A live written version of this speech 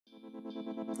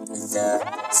The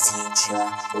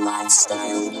Future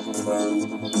Lifestyle Pro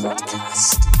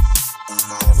Podcast.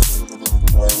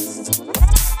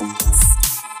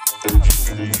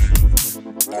 Education,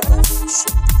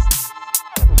 evolution.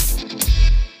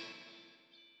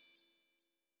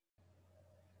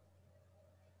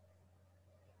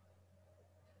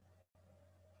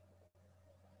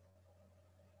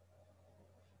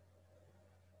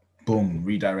 Boom,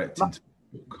 redirecting.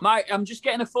 Mike, I'm just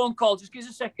getting a phone call. Just give us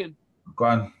a second. Go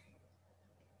on.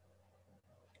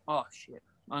 Oh, shit.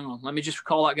 Hang on. Let me just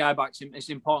call that guy back. It's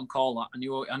an important call, that. I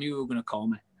knew you were going to call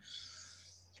me.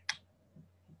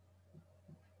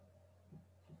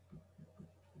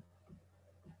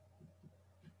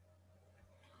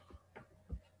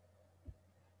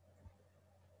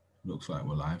 Looks like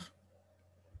we're live.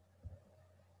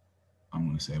 I'm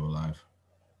going to say we're live.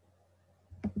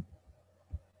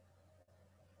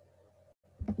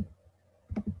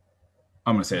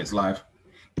 I'm going to say it's live.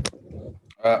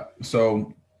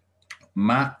 So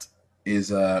Matt is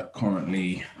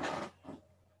currently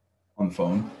on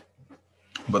phone,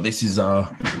 but this is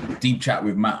our deep chat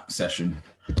with Matt session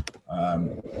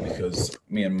because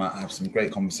me and Matt have some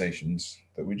great conversations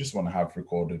that we just want to have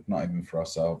recorded, not even for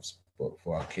ourselves, but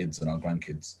for our kids and our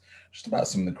grandkids, just about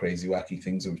some of the crazy, wacky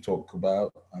things that we've talked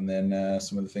about. And then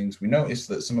some of the things we noticed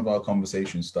that some of our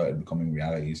conversations started becoming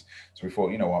realities. So we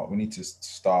thought, you know what, we need to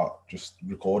start just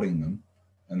recording them,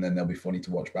 and then they'll be funny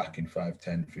to watch back in 5,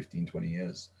 10, 15, 20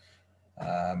 years.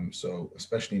 So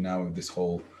especially now with this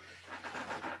whole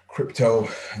crypto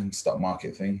and stock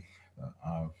market thing that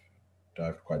I've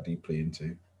dived quite deeply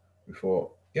into, we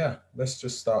thought, yeah, let's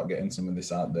just start getting some of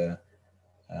this out there.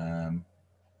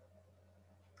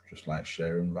 Just like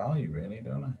sharing value, really,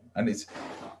 don't I? And it's,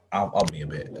 I'll be a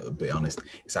bit honest.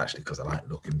 It's actually because I like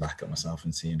looking back at myself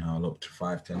and seeing how I looked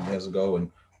 5, 10 years ago, and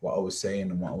what I was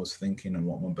saying and what I was thinking and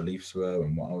what my beliefs were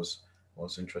and what I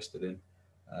was interested in.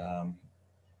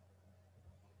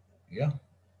 Yeah.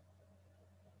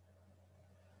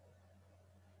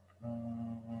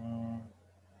 Hang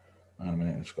on a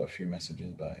minute, I've just got a few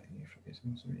messages about it. It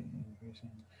seems to be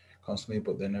increasing constantly,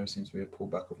 but there never seems to be a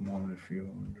pullback of more than a few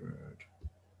hundred.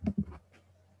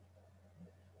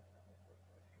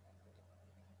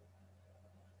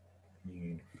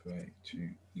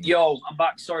 Yo, I'm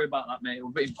back. Sorry about that, mate. It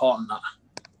was a bit important, that.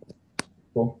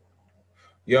 Cool.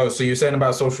 Yo, so you're saying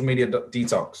about social media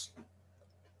detox?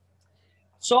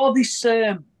 So this,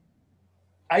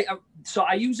 I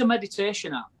use a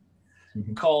meditation app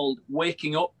called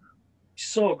Waking Up.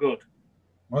 So good.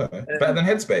 Okay. Better than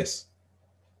Headspace?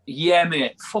 Yeah,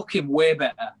 mate. Fucking way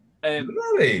better.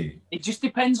 Really? It just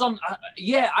depends on.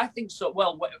 Yeah, I think so.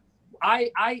 Well,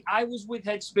 I was with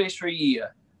Headspace for a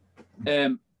year,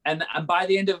 and by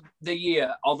the end of the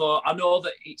year, although I know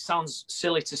that it sounds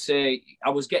silly to say, I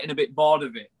was getting a bit bored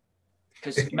of it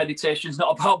because meditation's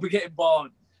not about getting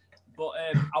bored. But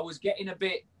I was getting a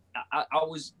bit. I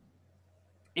was.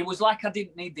 It was like I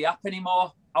didn't need the app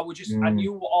anymore. I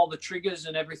knew all the triggers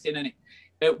and everything, and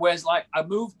it was like I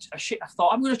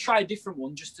thought I'm going to try a different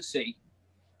one just to see.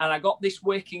 And I got this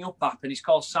Waking Up app, and he's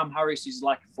called Sam Harris. He's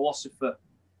like a philosopher,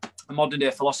 a modern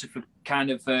day philosopher, kind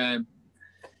of.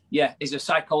 He's a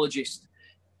psychologist,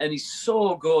 and he's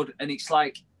so good. And it's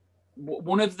like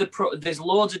there's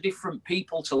loads of different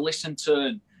people to listen to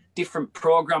and different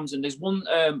programs. And there's one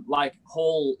like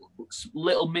whole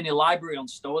little mini library on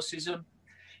Stoicism,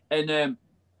 and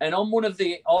on one of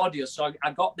the audios, so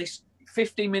I got this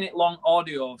 15-minute long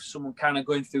audio of someone kind of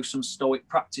going through some Stoic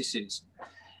practices.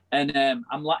 And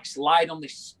I'm like lying on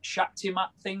this Shakti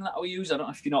mat thing that we use. I don't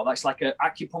know if you know, that's like an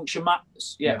acupuncture mat.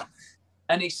 Yeah.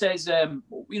 And he says,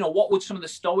 what would some of the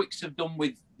Stoics have done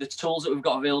with the tools that we've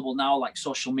got available now, like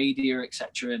social media,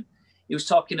 etc. And he was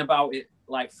talking about it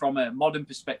like from a modern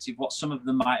perspective, what some of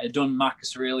them might have done,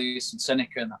 Marcus Aurelius and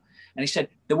Seneca and that. And he said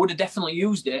they would have definitely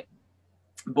used it,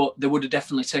 but they would have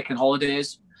definitely taken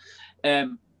holidays.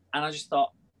 And I just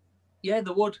thought, yeah,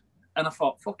 they would. And I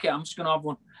thought, fuck it, I'm just going to have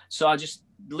one. So I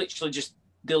literally just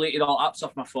deleted all apps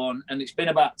off my phone, and it's been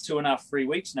about 2.5, 3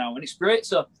 weeks now, and it's great.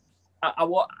 So I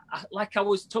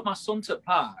took my son to the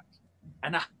park,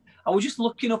 and I was just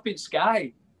looking up in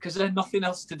sky because I had nothing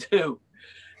else to do.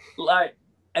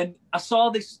 And I saw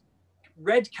this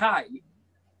red kite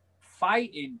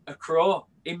fighting a crow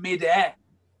in midair.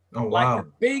 Oh, wow. Like a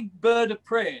big bird of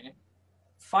prey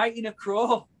fighting a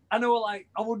crow. And I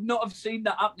would not have seen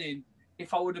that happening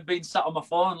if I would have been sat on my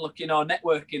phone looking or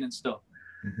networking and stuff.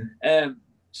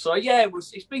 So yeah,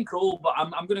 it's been cool, but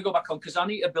I'm going to go back on because I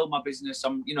need to build my business.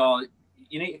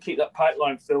 You need to keep that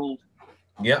pipeline filled.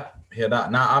 Yeah, hear that.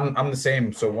 Now I'm the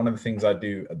same. So one of the things I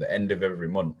do at the end of every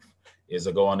month is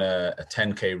I go on a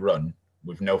 10K run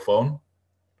with no phone.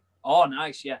 Oh,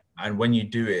 nice, yeah. And when you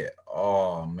do it,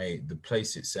 oh mate, the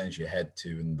place it sends your head to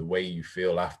and the way you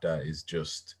feel after is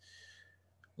just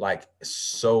like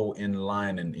so in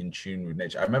line and in tune with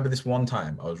nature. I remember this one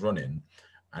time I was running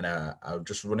and I was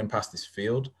just running past this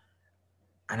field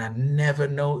and I never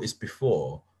noticed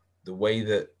before the way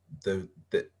that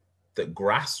the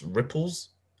grass ripples.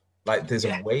 Like there's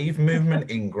a wave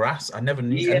movement in grass. I never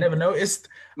noticed.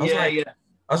 I was like,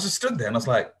 I was just stood there and I was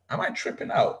like, am I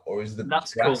tripping out? Or is the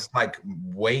That's grass cool. like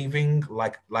waving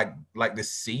like the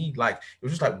sea? Like it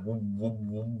was just like whoop, whoop,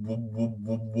 whoop, whoop, whoop,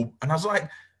 whoop, whoop. And I was like,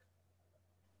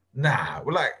 nah,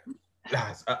 we're like,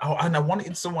 and I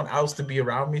wanted someone else to be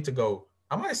around me to go,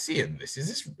 am I seeing this?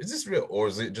 Is this real? Or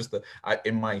is it just that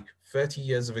in my 30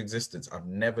 years of existence, I've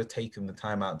never taken the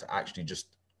time out to actually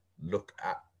just look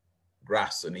at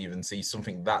grass and even see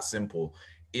something that simple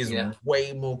is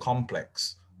way more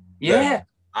complex than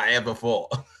I ever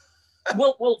thought.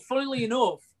 well, funnily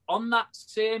enough, on that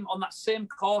same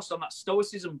course, on that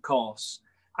Stoicism course,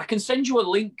 I can send you a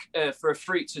link for a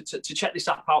free to check this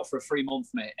app out for a free month,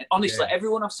 mate. And honestly,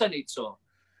 everyone I've sent it to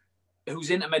who's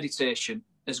into meditation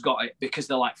has got it because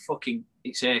they're like, fucking,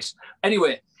 it's ace.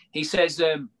 Anyway, he says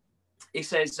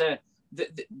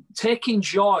taking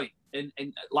joy in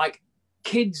like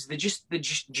kids, they're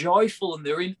just joyful and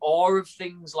they're in awe of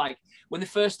things. Like when they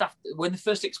first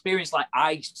experience like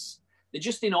ice, they're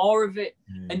just in awe of it.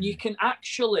 And you can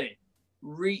actually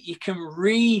you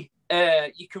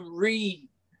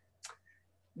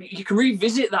can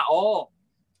revisit that awe.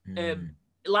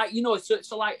 Like, you know, so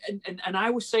like, and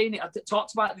I was saying it, I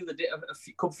talked about it the other day,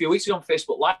 a few weeks ago on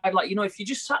Facebook Live, like, you know, if you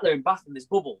just sat there in Bath and there's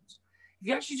bubbles, if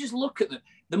you actually just look at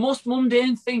the most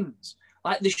mundane things,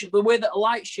 like the way that a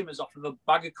light shimmers off of a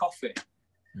bag of coffee,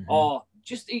 or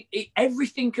just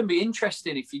everything can be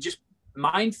interesting if you're just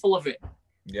mindful of it.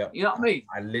 Yeah. You know what I mean?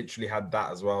 I literally had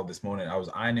that as well this morning. I was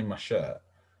ironing my shirt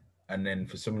and then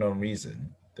for some unknown reason,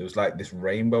 there was like this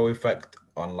rainbow effect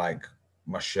on like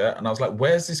my shirt. And I was like,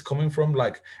 where's this coming from?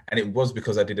 Like, and it was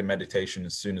because I did a meditation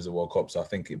as soon as I woke up. So I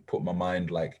think it put my mind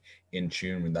like in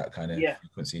tune with that kind of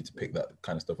frequency to pick that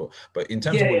kind of stuff up. But in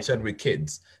terms of what you said with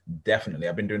kids, definitely.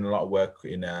 I've been doing a lot of work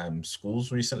in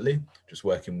schools recently, just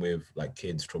working with like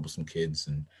kids, troublesome kids,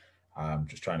 and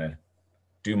just trying to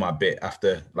do my bit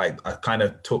after, like, I kind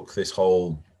of took this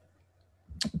whole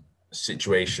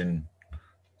situation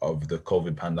of the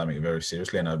COVID pandemic very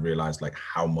seriously. And I realized like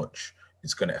how much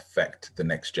it's going to affect the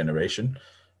next generation,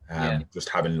 just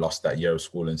having lost that year of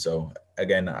schooling. So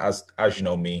again, as you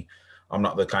know me, I'm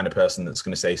not the kind of person that's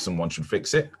going to say someone should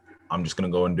fix it. I'm just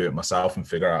going to go and do it myself and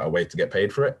figure out a way to get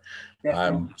paid for it.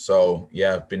 So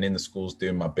yeah, I've been in the schools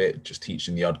doing my bit, just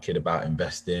teaching the odd kid about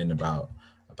investing, about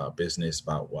business,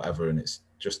 about whatever. And it's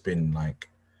just been like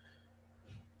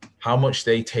how much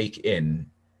they take in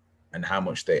and how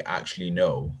much they actually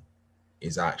know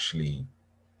is actually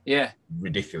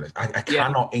ridiculous. I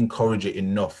cannot encourage it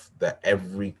enough that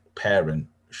every parent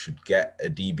should get a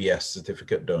DBS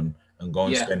certificate done and go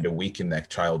and spend a week in their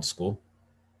child's school.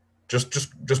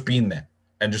 Just being there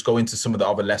and just go into some of the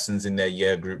other lessons in their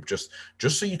year group, just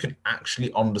so you can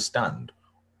actually understand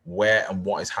where and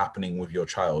what is happening with your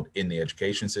child in the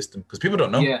education system. Because people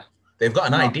don't know. They've got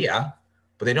an idea,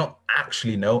 but they don't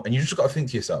actually know. And you just got to think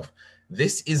to yourself,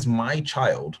 this is my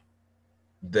child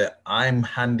that I'm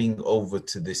handing over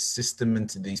to this system and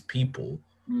to these people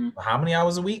for how many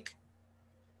hours a week?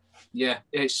 Yeah,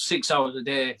 it's 6 hours a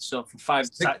day. So for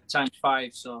times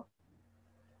 5. So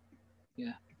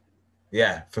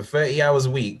yeah, for 30 hours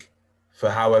a week for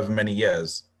however many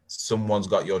years, someone's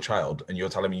got your child and you're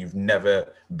telling me you've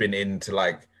never been in to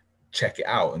like check it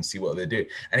out and see what they do.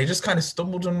 And it just kind of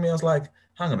stumbled on me. I was like,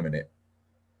 hang on a minute.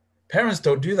 Parents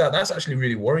don't do that. That's actually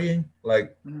really worrying.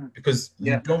 Like, because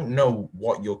you don't know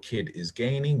what your kid is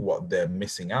gaining, what they're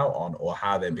missing out on, or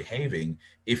how they're behaving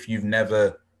if you've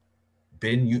never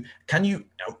been. Can you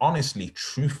honestly,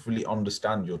 truthfully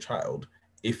understand your child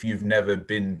if you've never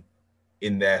been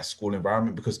in their school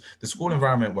environment? Because the school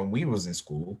environment when we was in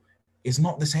school is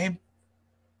not the same.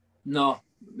 No,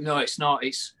 it's not.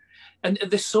 And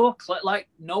they're so like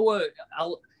Noah.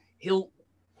 He'll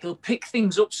pick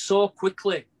things up so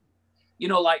quickly. You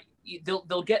know, like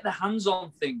they'll get their hands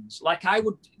on things. Like I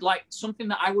would, like something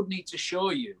that I would need to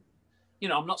show you. You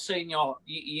know, I'm not saying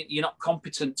you're not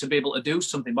competent to be able to do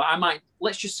something, but I might.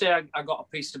 Let's just say I got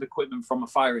a piece of equipment from a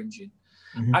fire engine.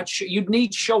 You'd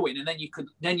need showing, and then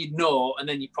you'd know, and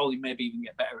then you probably maybe even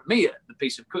get better at me at the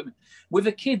piece of equipment. With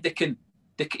a kid,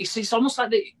 it's almost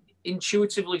like they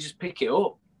intuitively just pick it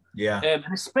up. Yeah. And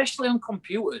especially on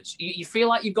computers, you feel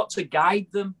like you've got to guide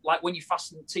them, like when you're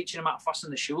teaching them how to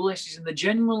fasten the shoelaces, and they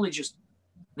genuinely just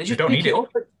They You just don't pick need it it.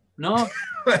 up. No.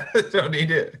 Don't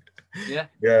need it. Yeah.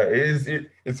 Yeah,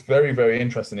 it's very, very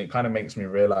interesting. It kind of makes me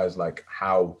realize like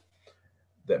how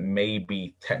that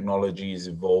maybe technology is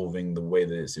evolving the way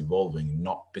that it's evolving,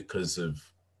 not because of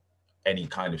any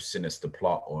kind of sinister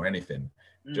plot or anything,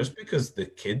 just because the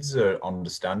kids are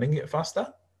understanding it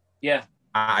faster Yeah.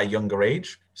 at a younger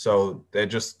age. So they're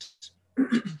just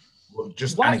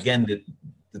and again,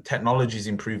 the technology is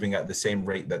improving at the same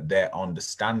rate that they're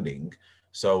understanding.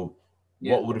 So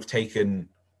what would have taken,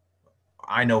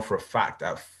 I know for a fact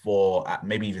at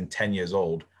maybe even 10 years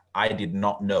old, I did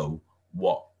not know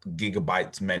what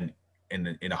gigabytes meant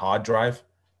in a hard drive.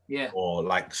 Yeah. Or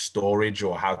like storage,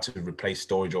 or how to replace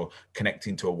storage, or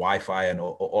connecting to a Wi-Fi, and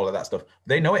all of that stuff.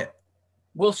 They know it.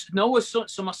 Well, no, so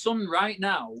my son right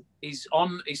now is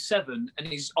 7, and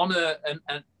he's on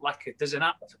there's an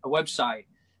app, a website.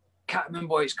 Can't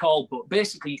remember what it's called, but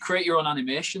basically you create your own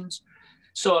animations.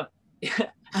 So,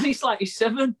 and he's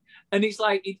 7, and he's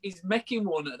making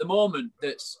one at the moment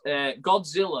that's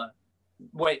Godzilla,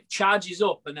 where it charges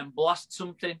up and then blasts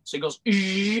something. So it goes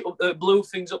blue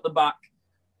things up the back.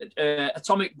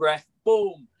 Atomic breath,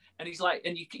 boom, and he's like,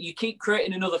 and you keep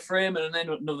creating another frame and then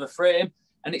another frame,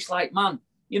 and it's like, man,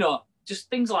 just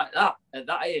things like that at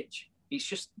that age. It's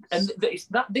just, and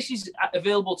this is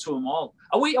available to them all.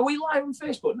 Are we live on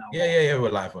Facebook now? Yeah,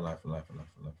 we're live.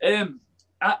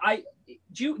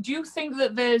 Do you think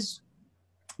that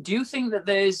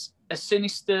there's a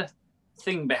sinister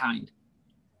thing behind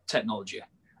technology?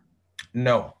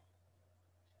 No.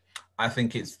 I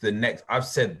think it's the next. I've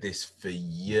said this for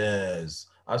years.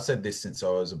 I've said this since I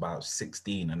was about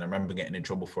 16, and I remember getting in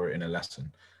trouble for it in a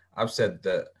lesson. I've said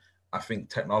that I think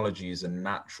technology is a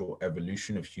natural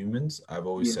evolution of humans. I've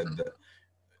always said that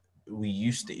we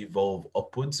used to evolve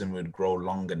upwards and would grow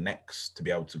longer necks to be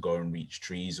able to go and reach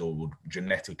trees, or would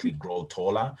genetically grow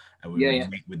taller, and we would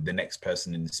meet with the next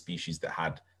person in the species that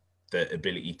had the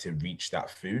ability to reach that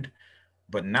food.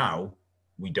 But now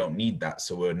we don't need that.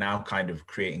 So we're now kind of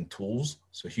creating tools.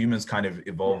 So humans kind of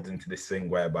evolved into this thing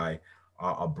whereby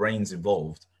our brains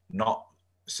evolved, not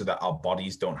so that our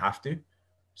bodies don't have to.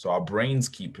 So our brains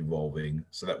keep evolving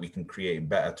so that we can create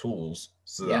better tools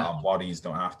so that our bodies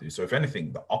don't have to. So if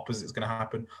anything, the opposite is going to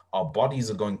happen. Our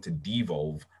bodies are going to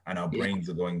devolve and our brains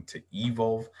are going to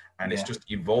evolve. And it's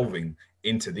just evolving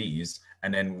into these.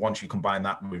 And then once you combine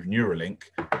that with Neuralink,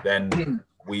 then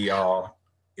we are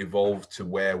evolved to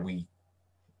where we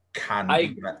can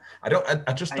I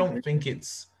just don't think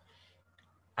it's,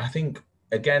 I think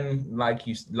again, like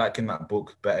in that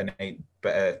book,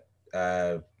 better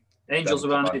Angels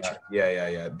of Our Nature.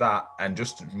 Yeah. That, and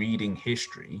just reading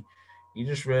history, you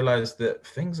just realize that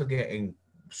things are getting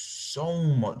so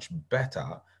much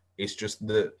better. It's just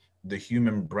that the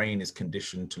human brain is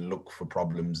conditioned to look for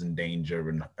problems and danger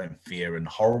and fear and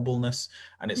horribleness.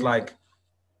 And it's like,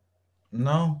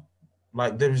 no,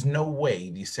 like there is no way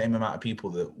the same amount of people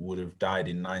that would have died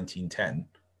in 1910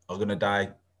 are going to die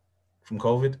from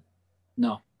COVID.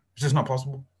 No. It's just not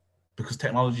possible, because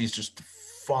technology is just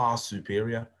far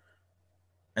superior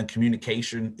and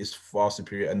communication is far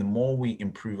superior. And the more we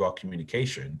improve our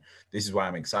communication, this is why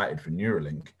I'm excited for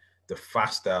Neuralink, the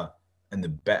faster and the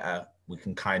better we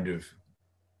can kind of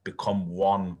become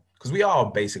one, because we are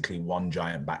basically one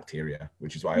giant bacteria,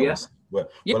 which is why we're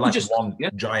like one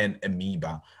giant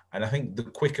amoeba. And I think the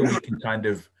quicker we can kind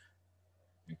of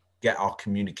get our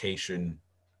communication,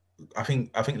 I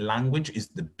think language is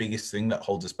the biggest thing that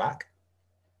holds us back.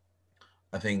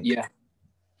 I think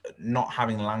not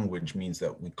having language means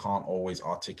that we can't always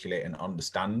articulate and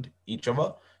understand each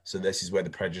other. So this is where the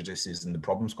prejudices and the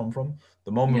problems come from.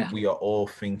 The moment we are all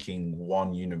thinking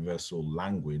one universal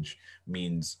language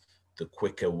means the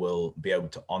quicker we'll be able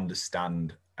to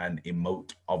understand and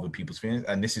emote other people's feelings.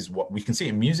 And this is what we can see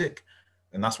in music.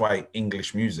 And that's why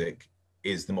English music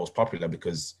is the most popular,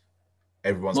 because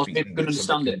everyone speaks English. Most people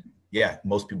understand it. Yeah,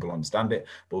 most people understand it.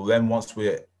 But then once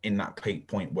we're in that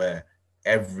point where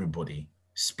everybody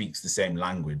speaks the same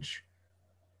language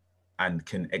and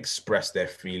can express their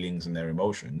feelings and their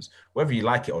emotions, whether you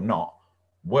like it or not,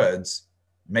 words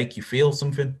make you feel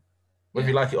something, whether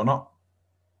you like it or not.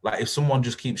 Like if someone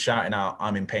just keeps shouting out,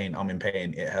 I'm in pain,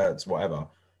 it hurts, whatever,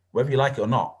 whether you like it or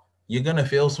not, you're going to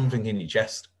feel something in your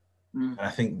chest. And I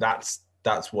think that's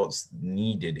what's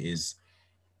needed is,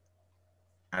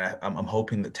 and I'm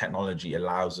hoping that technology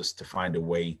allows us to find a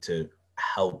way to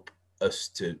help us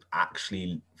to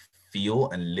actually feel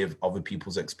and live other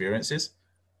people's experiences.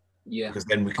 Yeah. Because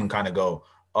then we can kind of go,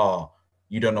 oh,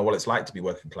 you don't know what it's like to be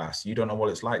working class. You don't know what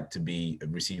it's like to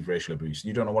receive racial abuse.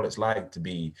 You don't know what it's like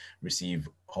to receive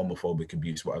homophobic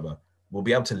abuse, whatever. We'll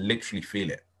be able to literally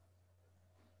feel it.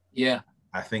 Yeah.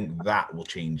 I think that will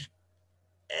change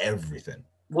everything.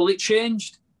 Well, it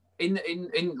changed in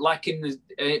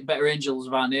the Better Angels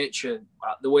of Our Nature.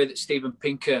 The way that Steven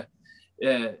Pinker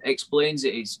explains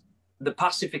it is the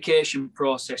pacification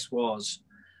process was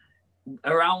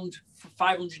around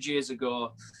 500 years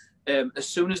ago. As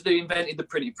soon as they invented the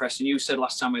printing press, and you said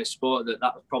last time I spoke that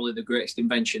was probably the greatest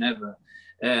invention ever.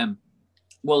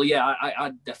 Well, yeah,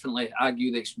 I definitely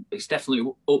argue that it's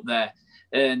definitely up there.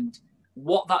 And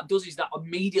what that does is that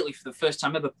immediately, for the first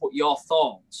time ever, put your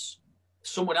thoughts,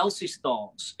 someone else's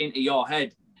thoughts, into your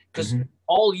head. Because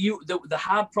the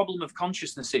hard problem of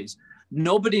consciousness is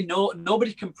nobody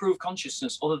can prove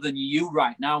consciousness other than you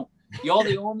right now. You're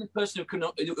the only person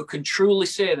who can truly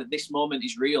say that this moment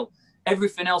is real.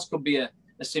 Everything else could be a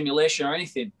simulation or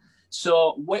anything.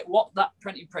 So what that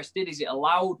printing press did is it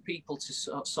allowed people to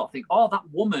sort of think, oh, that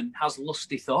woman has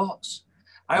lusty thoughts.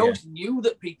 I always knew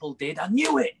that people did. I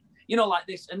knew it, like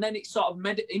this. And then it sort of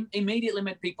immediately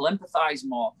made people empathize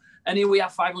more. And here we are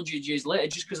 500 years later,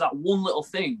 just because that one little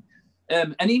thing.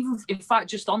 And even, in fact,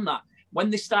 just on that, when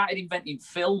they started inventing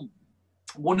film,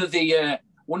 one of the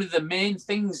main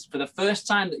things for the first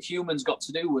time that humans got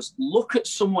to do was look at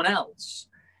someone else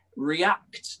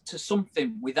react to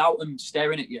something without them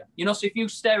staring at you. So if you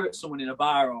stare at someone in a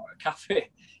bar or a cafe,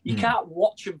 you can't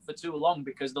watch them for too long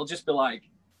because they'll just be like,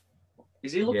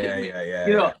 is he looking at me?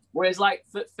 Yeah. Whereas like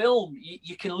for film,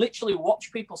 you can literally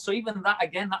watch people. So even that,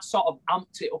 again, that sort of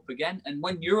amped it up again. And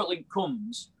when Neuralink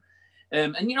comes,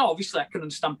 and obviously I can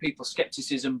understand people's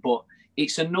skepticism, but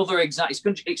it's another example.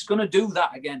 It's going to do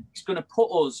that again. It's going to put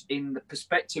us in the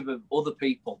perspective of other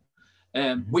people,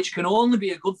 which can only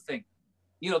be a good thing.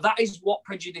 That is what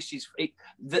prejudice is.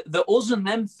 The us and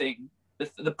them thing,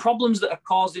 the problems that are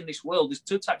caused in this world, there's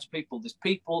two types of people. There's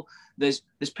people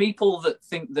that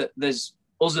think that there's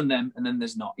us and them, and then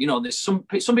there's not. There's some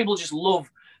people just love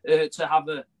to have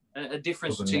a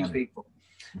difference between people.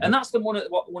 And that's one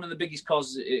of the biggest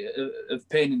causes of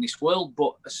pain in this world.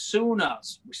 But as soon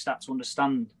as we start to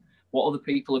understand what other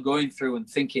people are going through and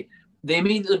thinking, they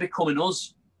immediately become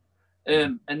us.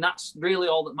 And that's really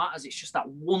all that matters. It's just that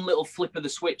one little flip of the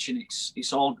switch, and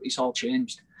it's all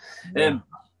changed.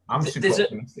 I'm super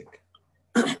optimistic.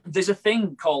 There's a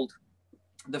thing called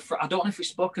I don't know if we've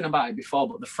spoken about it before,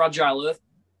 but the Fragile Earth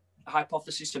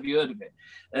hypothesis. Have you heard of it?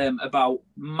 About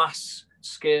mass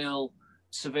scale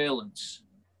surveillance.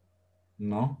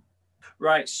 No.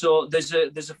 Right. So there's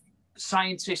a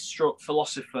scientist stroke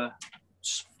philosopher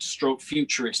stroke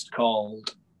futurist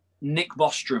called Nick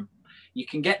Bostrom. You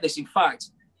can get this. In fact,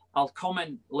 I'll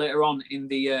comment later on in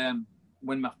the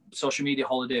when my social media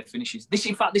holiday finishes. This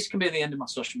can be the end of my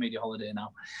social media holiday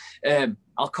now.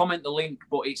 I'll comment the link,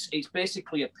 but it's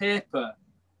basically a paper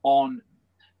on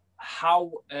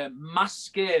how mass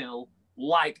scale,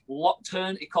 like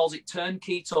he calls it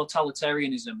turnkey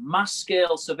totalitarianism, mass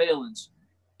scale surveillance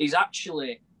is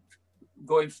actually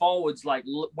going forwards, like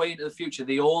way into the future,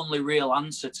 the only real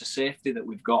answer to safety that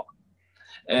we've got.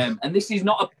 And this is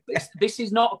not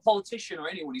a politician or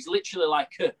anyone. He's literally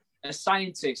like a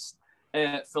scientist,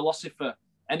 philosopher,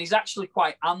 and he's actually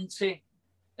quite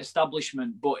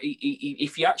anti-establishment. But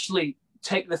if you actually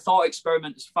take the thought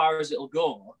experiment as far as it'll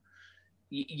go,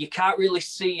 you can't really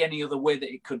see any other way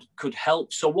that it could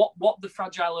help. So what the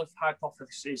Fragile Earth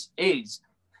hypothesis is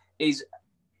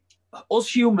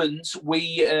us humans,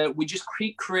 we just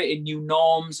keep creating new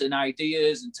norms and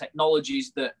ideas and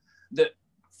technologies that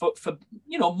for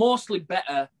mostly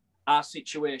better our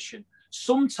situation.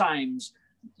 Sometimes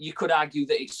you could argue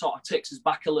that it sort of takes us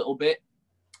back a little bit.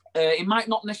 It might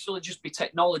not necessarily just be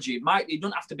technology. It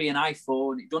don't have to be an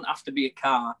iPhone. It don't have to be a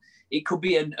car. It could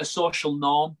be a social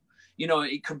norm.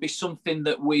 It could be something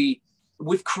that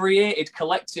we've created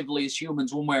collectively as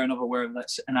humans, one way or another, whether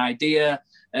that's an idea,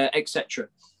 etc.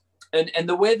 And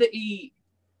the way that he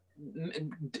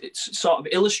sort of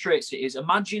illustrates it is,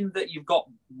 imagine that you've got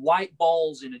white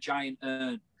balls in a giant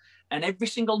urn, and every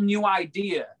single new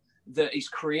idea that is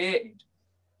created,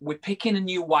 we're picking a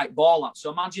new white ball out.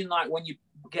 So imagine like when you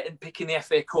picking the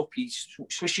FA Cup, you're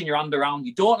swishing your hand around,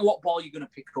 you don't know what ball you're going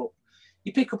to pick up.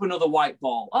 You pick up another white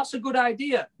ball. That's a good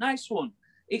idea. Nice one.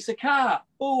 It's a car.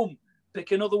 Boom.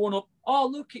 Pick another one up. Oh,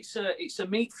 look, it's a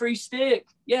meat-free steak.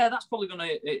 Yeah, that's probably going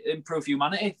to improve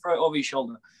humanity. Throw it over your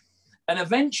shoulder. And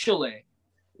eventually,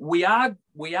 we are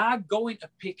going to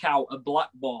pick out a black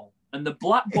ball. And the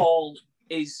black ball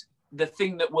is the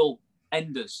thing that will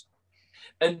end us.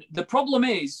 And the problem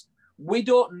is, we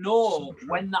don't know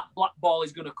when that black ball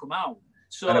is going to come out.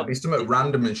 So and it'll be something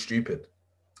random and stupid.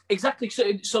 Exactly.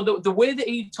 So the way that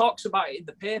he talks about it in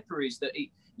the paper is that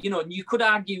you could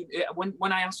argue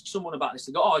when I ask someone about this,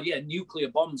 they go, "Oh yeah, nuclear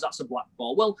bombs, that's a black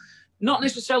ball." Well, Not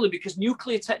necessarily, because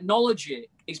nuclear technology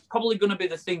is probably going to be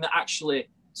the thing that actually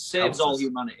saves all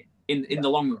humanity in the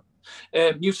long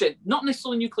run. You said not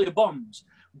necessarily nuclear bombs,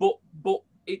 but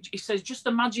it says just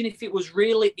imagine if it was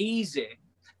really easy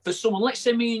for someone. Let's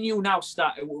say me and you now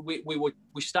started.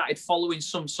 We started following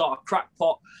some sort of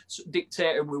crackpot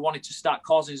dictator, and we wanted to start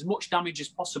causing as much damage as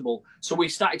possible. So we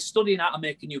started studying how to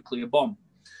make a nuclear bomb.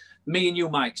 Me and you,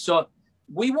 Mike. So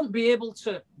we won't be able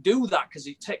to do that because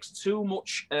it takes too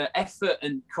much effort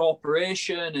and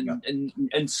cooperation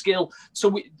and skill. So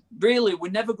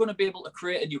we're never going to be able to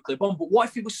create a nuclear bomb. But what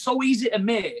if it was so easy to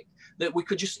make that we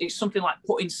could it's something like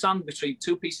putting sand between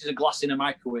two pieces of glass in a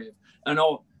microwave, and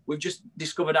we've just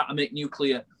discovered how to make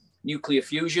nuclear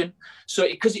fusion. So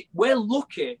we're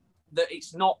lucky that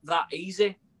it's not that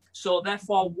easy. So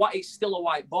therefore, it's still a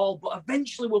white ball, but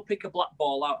eventually we'll pick a black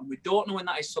ball out, and we don't know when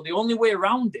that is. So the only way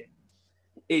around it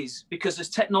is, because as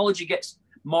technology gets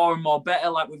more and more better,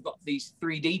 like we've got these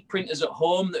 3D printers at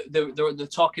home that they're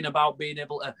talking about being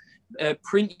able to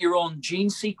print your own gene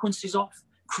sequences off,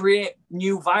 create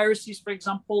new viruses, for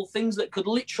example, things that could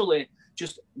literally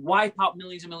just wipe out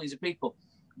millions and millions of people.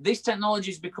 This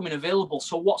technology is becoming available.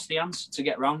 So what's the answer to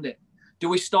get around it? Do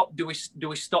we stop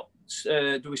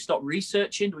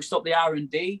researching? Do we stop the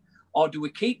R&D? Or do we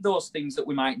keep those things that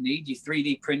we might need, your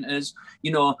 3D printers,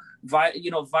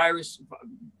 virus,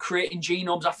 creating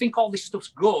genomes? I think all this stuff's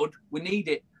good. We need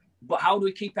it. But how do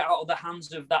we keep it out of the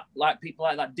hands of that, like people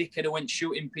like that dickhead who went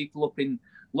shooting people up in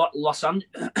Las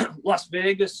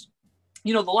Vegas?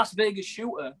 The Las Vegas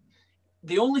shooter,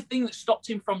 the only thing that stopped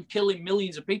him from killing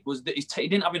millions of people was that he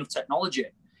didn't have enough technology.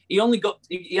 He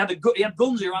had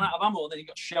guns, he ran out of ammo, and then he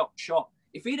got shot.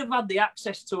 If he'd have had the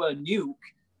access to a nuke,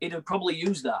 he'd have probably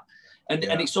used that. And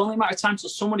it's only a matter of time till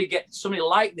somebody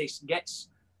like this gets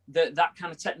that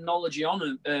kind of technology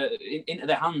into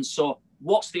their hands. So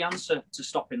what's the answer to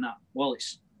stopping that? Well,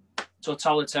 it's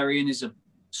totalitarianism.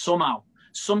 Somehow,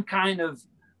 some kind of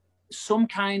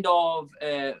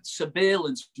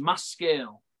surveillance, mass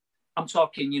scale. I'm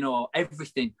talking,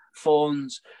 everything,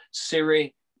 phones,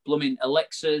 Siri, blooming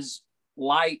Alexas,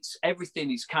 lights,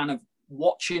 everything is kind of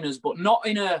watching us, but not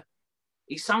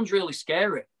it sounds really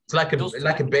scary. It's like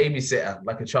a babysitter,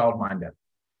 like a childminder.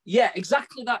 Yeah,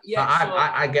 exactly that. Yeah,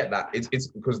 I get that. It's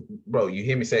because, bro, you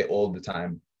hear me say it all the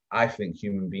time. I think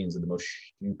human beings are the most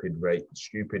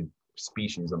stupid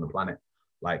species on the planet.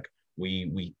 Like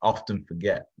we often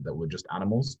forget that we're just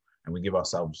animals, and we give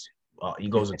ourselves our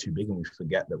egos are too big, and we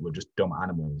forget that we're just dumb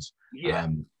animals. Yeah.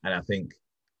 And I think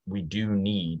we do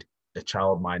need a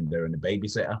childminder and a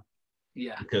babysitter.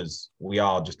 Yeah. Because we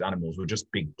are just animals. We're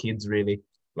just big kids, really.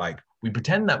 Like, we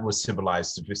pretend that we're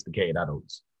civilized, sophisticated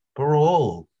adults, but we're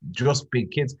all just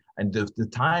big kids. And the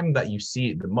time that you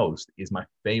see it the most is my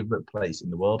favorite place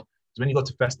in the world. Is when you go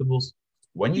to festivals.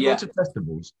 When you go to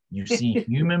festivals, you see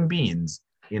human beings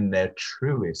in their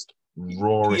truest,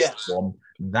 rawest form.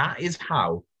 That is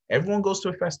how everyone goes to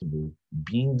a festival,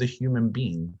 being the human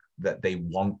being that they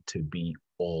want to be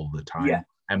all the time,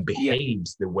 and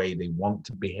behaves the way they want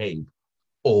to behave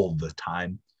all the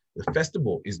time. The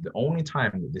festival is the only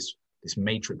time that this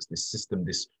matrix, this system,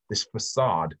 this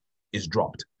facade is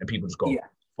dropped, and people just go,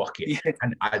 fuck it.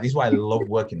 And this is why I love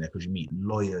working there, because you meet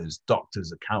lawyers,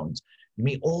 doctors, accountants. You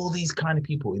meet all these kind of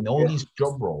people in all these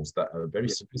job roles that are very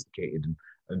sophisticated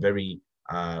and very,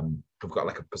 they've got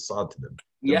like a facade to them.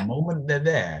 The moment they're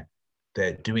there,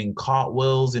 they're doing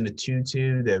cartwheels in a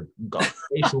tutu, they've got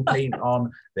facial paint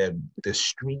on, they're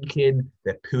streaking,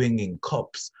 they're pooing in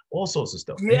cups, all sorts of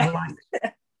stuff. Yeah.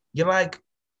 You're like,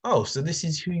 oh, so this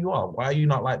is who you are. Why are you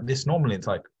not like this normally? It's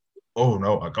like, oh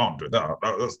no, I can't do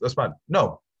that. That's bad.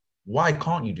 No, why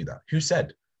can't you do that? Who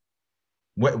said?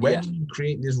 Where did you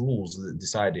create these rules that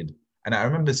decided? And I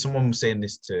remember someone saying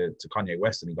this to Kanye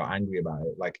West, and he got angry about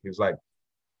it. Like, he was like,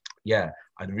 yeah,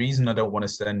 and the reason I don't want to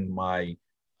send my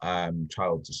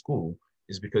child to school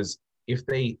is because if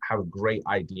they have a great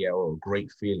idea or a great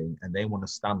feeling and they want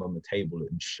to stand on the table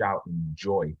and shout in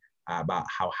joy about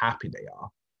how happy they are,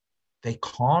 they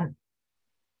can't.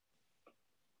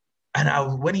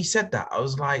 And when he said that, I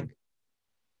was like,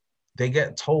 they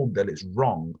get told that it's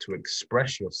wrong to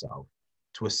express yourself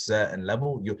to a certain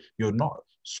level. You're not,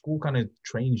 school kind of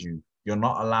trains you, you're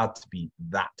not allowed to be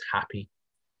that happy.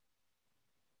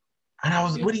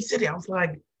 And when he said it, I was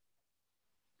like,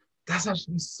 that's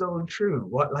actually so true.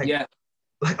 Like,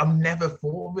 I've never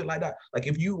thought of it like that. Like,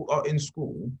 if you are in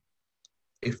school,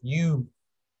 if you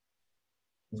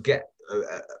get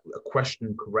a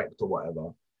question correct or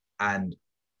whatever, and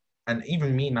and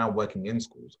even me now working in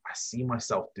schools, I see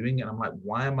myself doing it. And I'm like,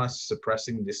 why am I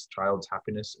suppressing this child's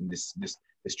happiness and this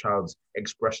child's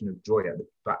expression of joy at the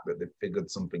fact that they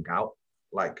figured something out?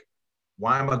 Like,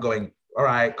 why am I going, all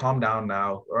right, calm down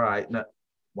now. All right. No,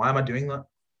 why am I doing that?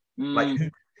 Like,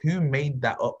 who made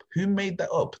that up? Who made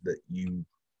that up that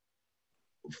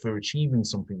for achieving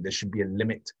something, there should be a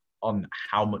limit on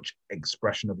how much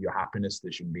expression of your happiness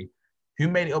there should be? Who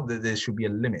made it up that there should be a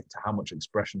limit to how much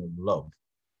expression of love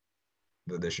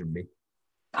that there should be?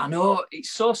 I know,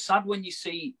 it's so sad when you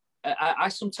see, I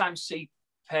sometimes see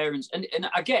parents, and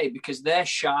I get it because they're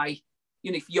shy.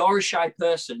 You know, if you're a shy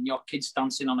person, your kid's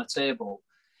dancing on a table,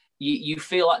 you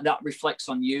feel like that reflects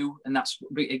on you. And that's,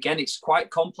 again, it's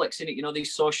quite complex, isn't it? You know,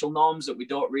 these social norms that we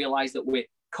don't realize that we're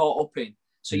caught up in.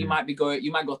 So you might go,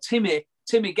 Timmy,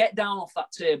 get down off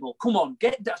that table. Come on,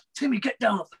 Timmy, get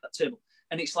down off that table.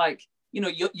 And it's like, you know,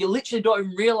 you literally don't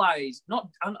even realize, fuck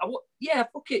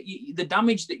it, the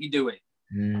damage that you're doing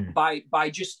by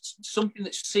just something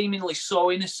that's seemingly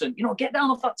so innocent. You know, get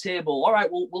down off that table. All right,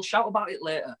 we'll shout about it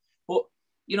later. But,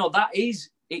 you know, that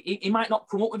is, he might not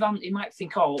come up with that. He might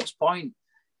think, oh, what's the point?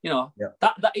 You know,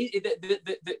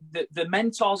 the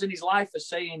mentors in his life are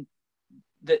saying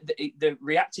that they're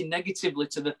reacting negatively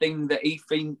to the thing that he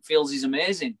feels is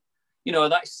amazing. You know,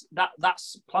 that's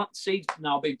plant seeds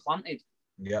now being planted.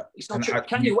 Yeah, it's not true.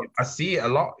 I see it a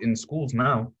lot in schools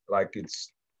now. Like,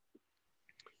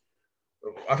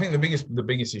 I think the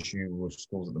biggest issue with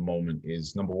schools at the moment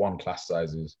is, number one, class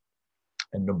sizes,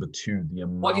 and number two, the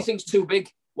amount. What do you think's too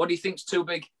big? What do you think's too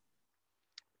big?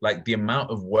 Like, the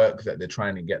amount of work that they're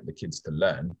trying to get the kids to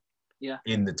learn. Yeah.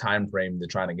 In the time frame they're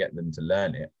trying to get them to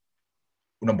learn it.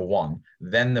 Number one,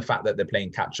 then the fact that they're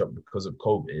playing catch up because of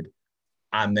COVID,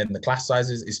 and then the class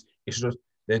sizes it's just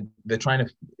they're trying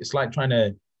to. It's like trying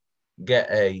to get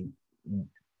a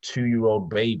 2-year-old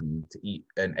baby to eat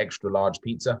an extra large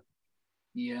pizza.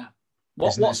 Yeah.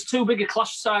 What's too big a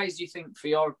class size, do you think, for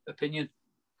your opinion?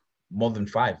 More than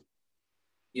 5.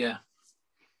 Yeah.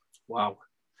 Wow.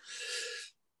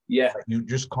 Yeah. You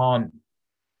just can't,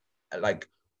 like,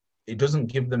 it doesn't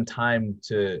give them time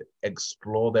to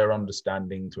explore their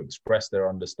understanding, to express their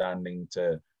understanding,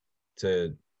 to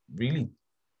really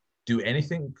do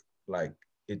anything. Like,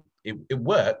 it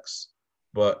works,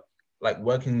 but like,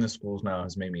 working in the schools now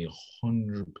has made me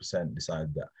 100%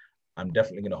 decide that I'm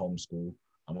definitely going to homeschool.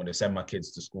 I'm going to send my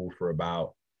kids to school for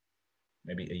about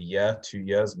maybe a year, 2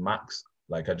 years max.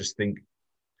 Like, I just think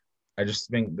that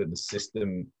the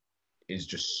system is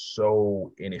just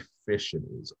so inefficient.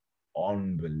 It's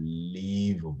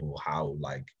unbelievable how,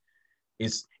 like,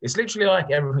 it's literally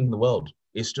like everything in the world.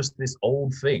 It's just this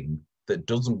old thing that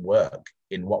doesn't work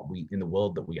in the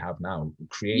world that we have now,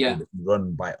 created and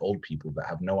run by old people that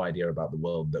have no idea about the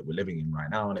world that we're living in right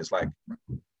now. And it's like,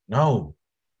 no,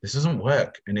 this doesn't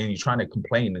work. And then you're trying to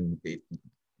complain and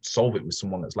solve it with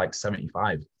someone that's like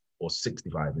 75 or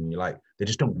 65, and you're like, they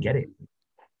just don't get it.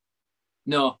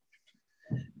 No.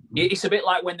 It's a bit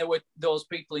like when there were those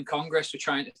people in Congress who were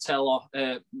trying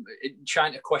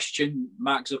to question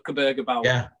Mark Zuckerberg about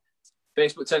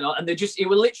Facebook technology, and it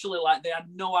were literally like they had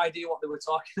no idea what they were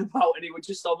talking about, and it was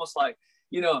just almost like,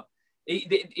 you know,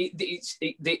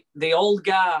 the old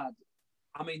guard.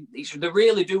 I mean, they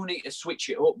really do need to switch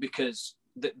it up, because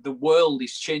the world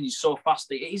is changing so fast.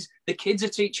 The kids are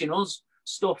teaching us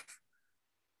stuff,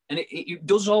 and it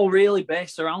does all really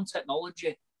based around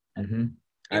technology. Mm-hmm.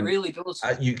 It really does.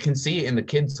 You can see it in the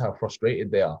kids how frustrated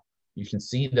they are. You can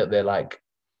see that they're like,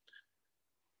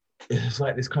 it's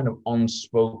like this kind of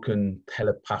unspoken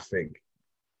telepathic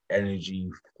energy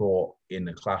thought in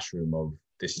the classroom of,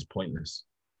 this is pointless.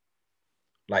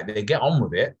 Like, they get on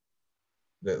with it,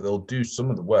 they'll do some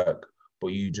of the work, but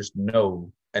you just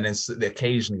know. And then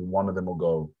occasionally one of them will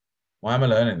go, why am I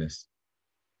learning this?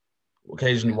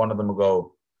 Occasionally one of them will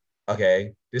go,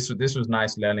 okay, this was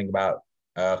nice learning about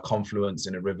confluence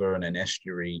in a river and an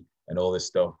estuary and all this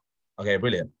stuff. Okay,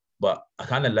 brilliant. But I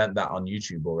kind of learned that on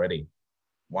YouTube already.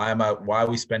 Why are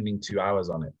we spending 2 hours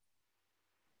on it?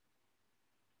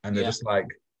 And they're just like,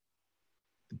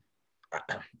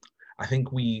 I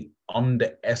think we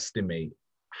underestimate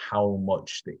how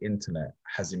much the internet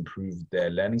has improved their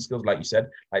learning skills. Like you said,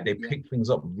 like, they pick things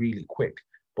up really quick,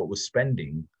 but we're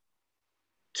spending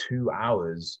 2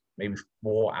 hours, maybe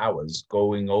 4 hours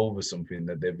going over something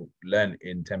that they've learned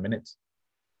in 10 minutes.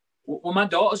 Well, my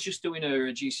daughter's just doing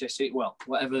her GCSE,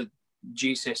 whatever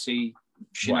GCSE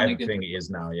whatever thing it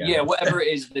is now, whatever it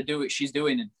is she's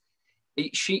doing. And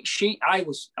I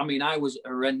was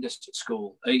horrendous at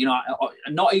school. You know,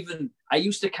 I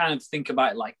used to kind of think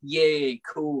about it like, yay,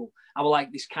 cool. I was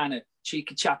like this kind of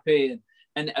cheeky chappy,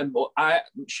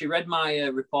 she read my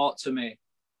report to me,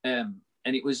 and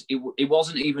it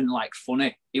wasn't even like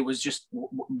funny. It was just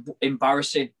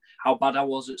embarrassing how bad I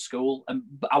was at school, and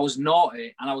I was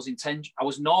naughty, and I was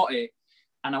intentionally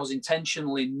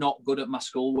not good at my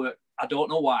schoolwork. I don't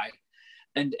know why,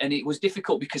 and it was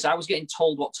difficult because I was getting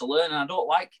told what to learn, and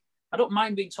I don't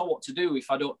mind being told what to do if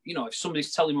I don't, if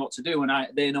somebody's telling me what to do and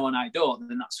they know and I don't,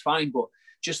 then that's fine. But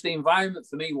just the environment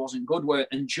for me wasn't good.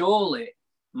 And Jolie,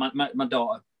 my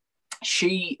daughter,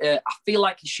 she, I feel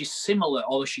like she's similar,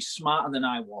 although she's smarter than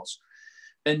I was.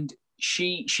 And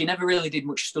she never really did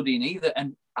much studying either.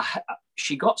 And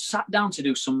she got sat down to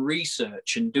do some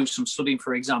research and do some studying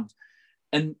for exams.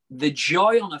 And the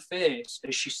joy on her face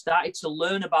as she started to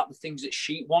learn about the things that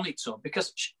she wanted to,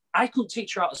 because I couldn't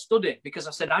teach her how to study because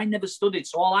I said I never studied.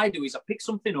 So all I do is I pick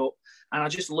something up and I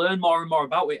just learn more and more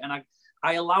about it. And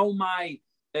I allow my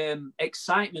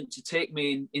excitement to take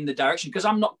me in the direction, because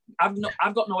I've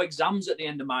got no exams at the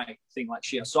end of my thing like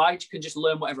she has. So I can just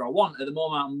learn whatever I want. At the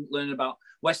moment, I'm learning about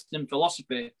Western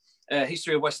philosophy,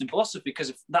 history of Western philosophy,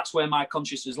 because that's where my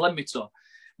consciousness led me to.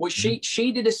 Well,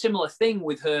 she did a similar thing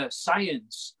with her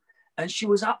science, and she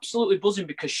was absolutely buzzing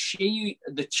because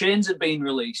the chains had been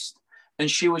released. And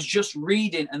she was just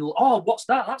reading and, oh, what's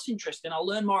that? That's interesting. I'll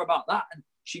learn more about that. And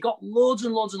she got loads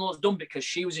and loads and loads done because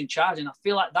she was in charge. And I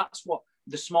feel like that's what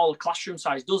the smaller classroom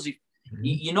size does. If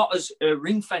you're not as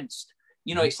ring fenced,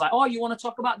 it's like, oh, you want to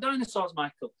talk about dinosaurs,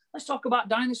 Michael? Let's talk about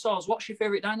dinosaurs. What's your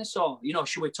favorite dinosaur?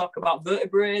 Should we talk about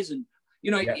vertebrates? And,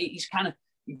 it's kind of,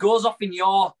 it goes off in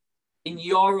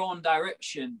your own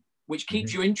direction, which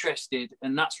keeps you interested.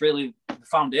 And that's really the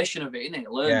foundation of it, isn't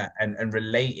it? Learning. Yeah, and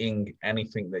relating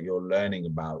anything that you're learning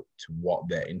about to what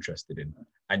they're interested in.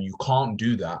 And you can't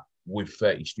do that with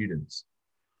 30 students.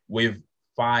 With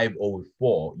 5 or with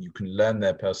 4, you can learn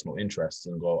their personal interests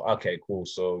and go, okay, cool.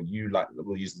 So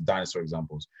we'll use the dinosaur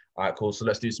examples. All right, cool. So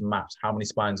let's do some maths. How many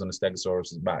spines on a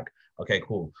Stegosaurus's back? Okay,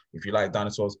 cool. If you like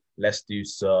dinosaurs, let's do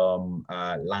some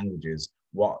languages.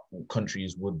 What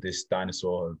countries would this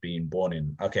dinosaur have been born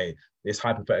in? Okay, this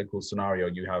hypothetical scenario,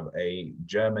 you have a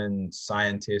German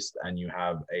scientist and you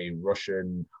have a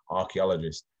Russian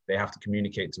archaeologist. They have to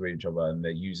communicate to each other and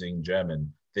they're using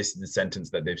German. This is the sentence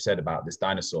that they've said about this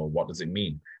dinosaur. What does it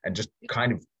mean? And just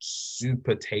kind of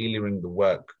super tailoring the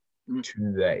work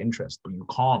to their interest. But you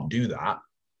can't do that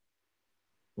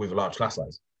with a large class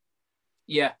size.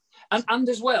 Yeah. And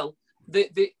as well,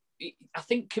 I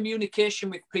think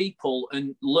communication with people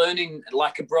and learning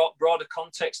like a broader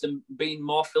context and being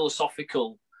more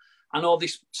philosophical. I know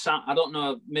I don't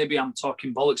know, maybe I'm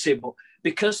talking bollocks here, but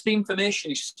because the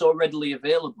information is so readily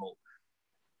available,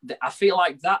 I feel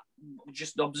like that,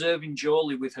 just observing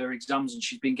Jolie with her exams, and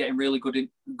she's been getting really good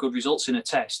results in her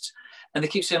tests. And they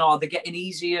keep saying, oh, they're getting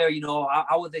easier,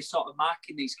 how are they sort of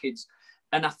marking these kids?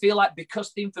 And I feel like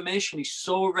because the information is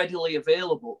so readily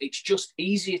available, it's just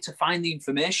easier to find the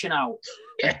information out.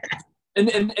 Yeah.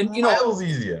 And miles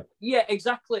easier. Yeah,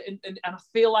 exactly. And I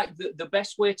feel like the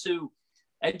best way to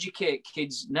educate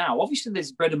kids now, obviously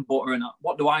there's bread and butter, and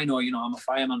what do I know? I'm a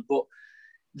fireman, but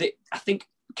I think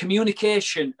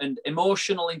communication and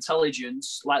emotional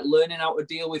intelligence, like learning how to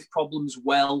deal with problems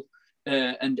well,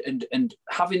 and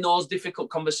having those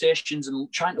difficult conversations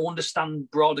and trying to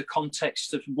understand broader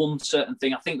context of one certain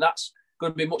thing, I think that's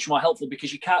going to be much more helpful,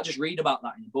 because you can't just read about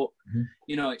that in a book.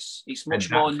 It's much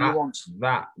more nuanced.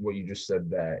 That what you just said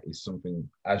there is something,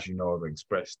 as you know, I've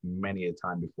expressed many a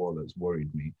time before, that's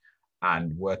worried me.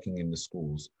 And working in the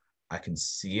schools, I can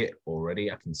see it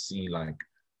already. I can see like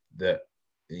that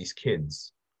these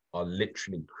kids are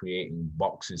literally creating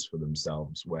boxes for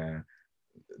themselves where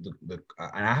and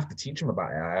I have to teach them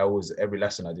about it. Every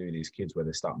lesson I do with these kids where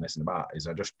they start messing about is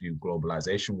I just do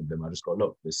globalization with them. I just go,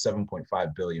 look, there's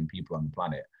 7.5 billion people on the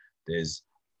planet. There's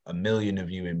 1 million of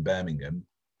you in Birmingham.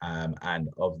 And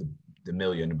of the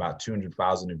million, about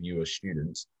 200,000 of you are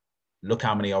students. Look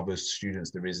how many other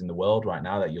students there is in the world right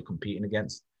now that you're competing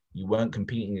against. You weren't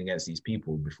competing against these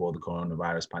people before the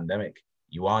coronavirus pandemic.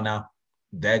 You are now.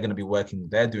 They're going to be working.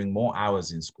 They're doing more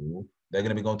hours in school. They're going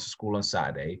to be going to school on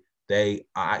Saturday. They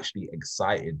are actually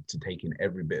excited to take in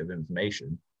every bit of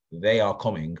information. They are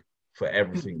coming for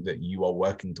everything that you are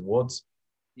working towards.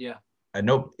 Yeah. I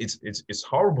know it's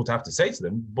horrible to have to say to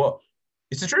them, but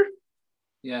it's the truth.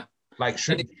 Yeah. Like,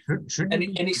 should you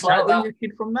it's like that, your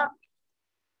kid from that?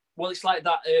 Well, it's like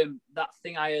that that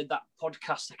thing I heard, that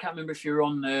podcast. I can't remember if you were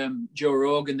on Joe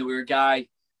Rogan. There were a guy,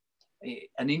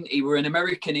 and he were an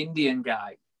American Indian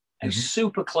guy, and he's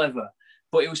super clever.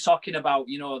 But he was talking about,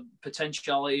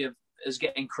 potentiality of as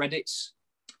getting credits.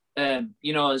 As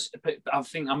I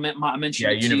think I mentioned.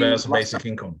 Yeah, universal basic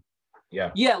income.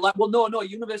 Yeah. Yeah, like, well, no,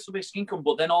 universal basic income,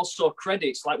 but then also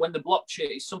credits. Like when the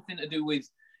blockchain is something to do with,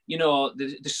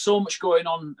 there's so much going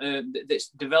on, this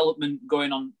development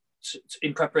going on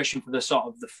in preparation for the sort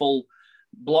of the full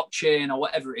blockchain or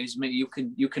whatever it is. Maybe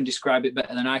you can describe it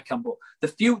better than I can. But the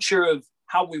future of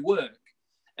how we work,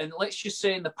 and let's just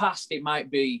say in the past it might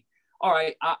be, all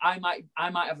right, I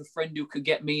might have a friend who could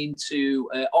get me into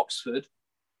Oxford.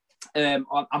 I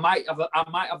might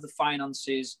have the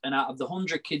finances, and out of the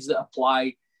 100 kids that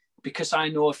apply, because I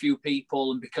know a few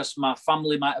people and because my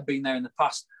family might have been there in the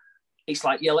past, it's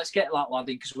like, yeah, let's get that lad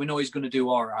in because we know he's going to do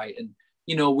all right, and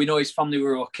we know his family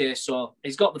were okay, so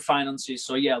he's got the finances,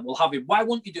 so yeah, we'll have him. Why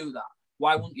wouldn't you do that?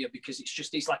 Why wouldn't you? Because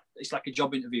it's like a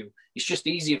job interview. It's just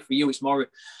easier for you. It's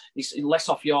less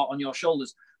on your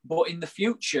shoulders. But in the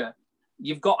future,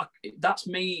 that's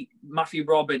me, Matthew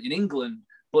Broadbent in England.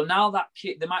 But now that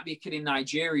kid, there might be a kid in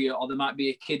Nigeria or there might be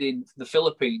a kid in the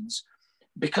Philippines,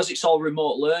 because it's all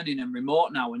remote learning and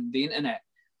remote now and the internet.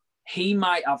 He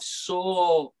might have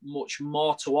so much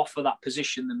more to offer that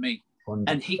position than me.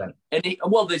 100%.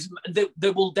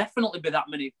 There will definitely be that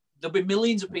many. There'll be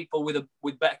millions of people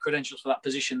with better credentials for that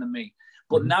position than me.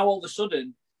 But now all of a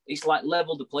sudden, it's like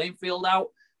leveled the playing field out.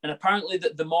 And apparently,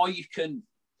 the more you can,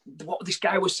 what this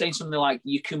guy was saying, something like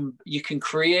you can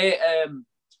create.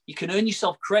 You can earn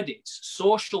yourself credits,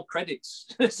 social credits.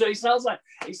 So it sounds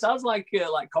like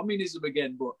communism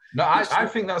again. But no, I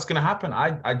think that's going to happen.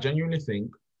 I genuinely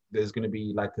think there's going to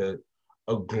be like a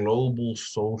global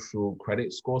social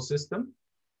credit score system,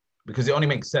 because it only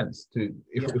makes sense to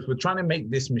if we're trying to make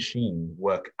this machine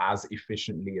work as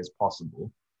efficiently as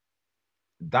possible.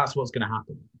 That's what's going to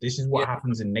happen. This is what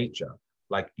happens in nature.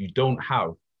 Like, you don't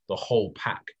have the whole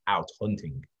pack out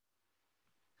hunting.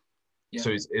 Yeah. So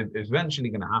it's eventually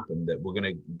going to happen that we're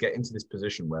going to get into this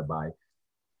position whereby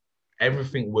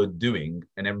everything we're doing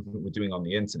and everything we're doing on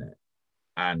the internet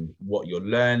and what you're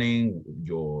learning,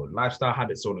 your lifestyle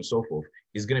habits, so on and so forth,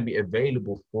 is going to be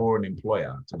available for an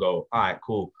employer to go, all right,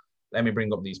 cool, let me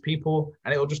bring up these people.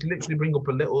 And it'll just literally bring up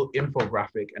a little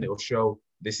infographic and it'll show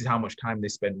this is how much time they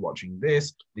spend watching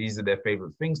this. These are their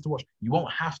favorite things to watch. You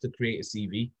won't have to create a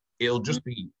CV. It'll just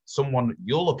be someone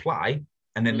you'll apply,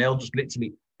 and then they'll just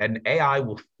literally, an AI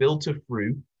will filter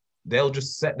through. They'll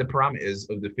just set the parameters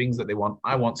of the things that they want.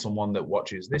 I want someone that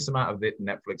watches this amount of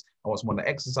Netflix. I want someone that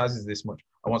exercises this much.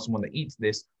 I want someone that eats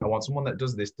this. I want someone that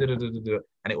does this.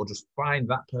 And it will just find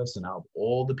that person out of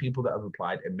all the people that have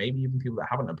applied, and maybe even people that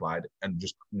haven't applied, and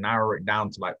just narrow it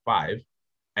down to like 5.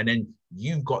 And then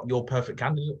you've got your perfect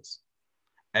candidates.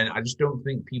 And I just don't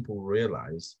think people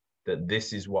realize that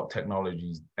this is what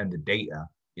technologies and the data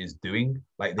is doing.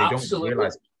 Like, they don't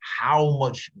realize how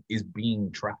much is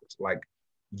being tracked. Like,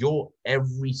 your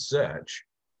every search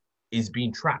is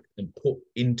being tracked and put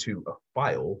into a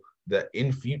file that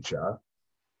in future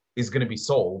is going to be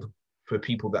sold for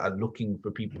people that are looking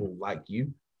for people like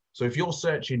you. So if you're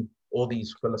searching all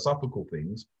these philosophical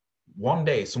things, one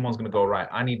day someone's going to go, right,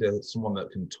 I need someone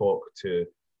that can talk to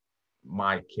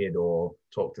my kid or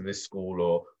talk to this school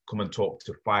or come and talk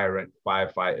to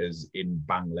firefighters in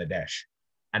Bangladesh.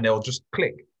 And they'll just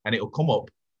click and it'll come up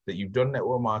that you've done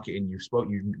network marketing, you've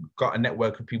got a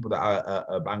network of people that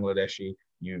are Bangladeshi,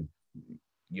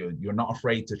 you're not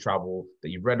afraid to travel, that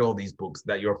you've read all these books,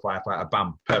 that you're a firefighter,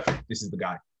 bam, perfect, this is the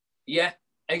guy. Yeah,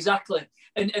 exactly.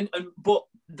 But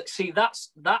see,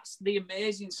 that's the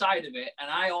amazing side of it.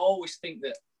 And I always think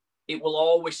that it will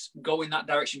always go in that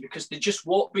direction because there just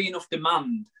won't be enough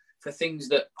demand for things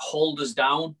that hold us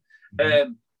down.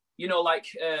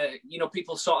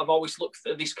 People sort of always look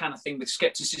at this kind of thing with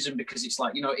skepticism because it's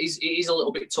like, it is a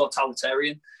little bit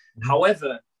totalitarian. Mm-hmm.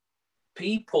 However,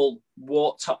 people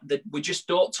we just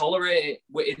don't tolerate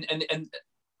it. And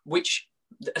which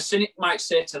a cynic might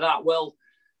say to that, well,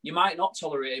 you might not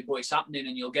tolerate it, but it's happening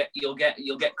and you'll get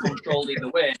controlled either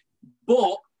way.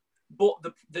 But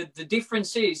the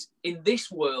difference is, in this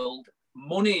world,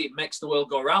 money makes the world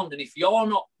go round. And if you're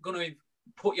not going to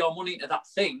put your money into that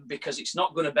thing because it's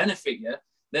not going to benefit you,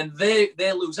 then they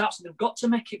lose out. So they've got to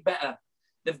make it better.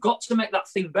 They've got to make that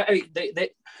thing better.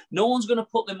 No one's going to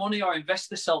put their money or invest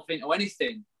themselves into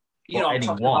anything. I'm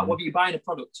talking about whether you're buying a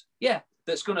product,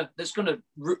 that's going to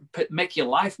make your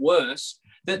life worse.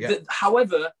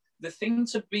 However, the thing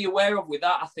to be aware of with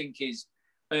that, I think, is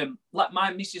like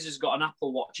my missus has got an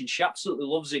Apple Watch and she absolutely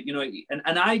loves it,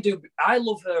 and I do. I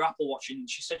love her Apple Watch, and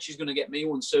she said she's going to get me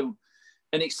one soon.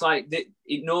 And it's like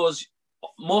it knows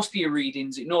most of your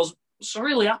readings. It knows. So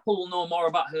really, Apple will know more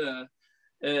about her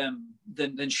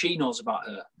than she knows about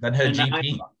her. Than her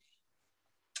GP.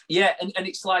 And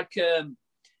it's like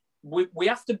we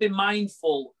have to be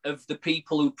mindful of the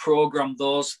people who program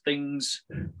those things,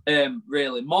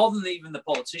 really, more than even the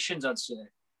politicians, I'd say.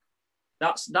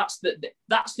 That's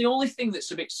the only thing that's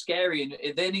a bit scary,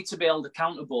 and they need to be held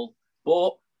accountable.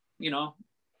 But, you know,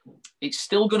 it's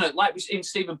still going to, like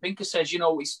Steven Pinker says, you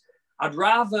know, I'd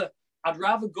rather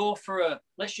go for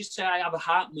let's just say I have a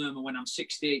heart murmur when I'm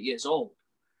 68 years old,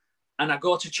 and I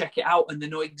go to check it out, and they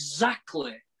know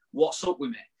exactly what's up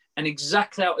with me and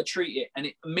exactly how to treat it, and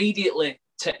it immediately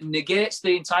negates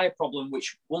the entire problem,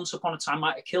 which once upon a time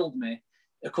might have killed me.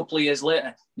 A couple of years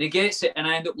later, negates it, and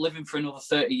I end up living for another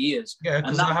 30 years. Yeah,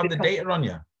 because they'll have the data on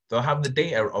you. They'll have the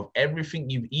data of everything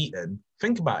you've eaten.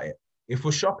 Think about it. If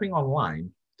we're shopping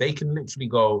online, they can literally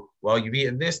go, well, you've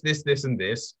eaten this, this, this, and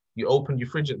this. You opened your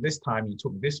fridge at this time, you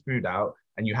took this food out,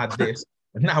 and you had this.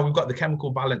 And now we've got the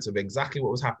chemical balance of exactly what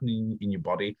was happening in your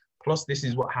body. Plus, this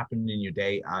is what happened in your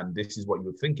day, and this is what you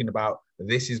were thinking about.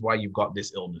 This is why you've got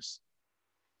this illness.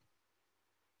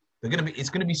 It's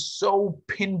going to be so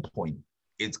pinpoint.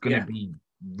 It's going to be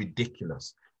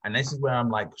ridiculous. And this is where I'm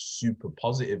like super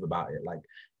positive about it. Like,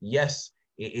 yes,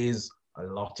 it is a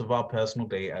lot of our personal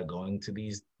data going to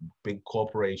these big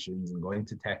corporations and going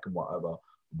to tech and whatever,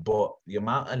 but the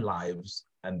amount of lives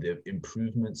and the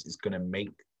improvements it's going to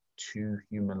make to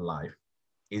human life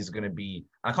is going to be,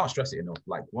 I can't stress it enough.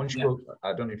 Like once you go,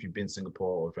 I don't know if you've been to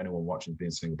Singapore or if anyone watching has been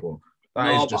to Singapore. But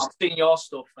I've seen your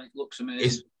stuff and it looks amazing.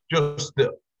 It's just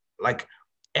the, like,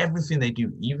 everything they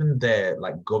do, even their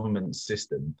like government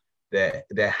system,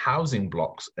 their housing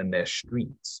blocks and their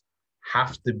streets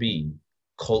have to be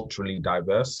culturally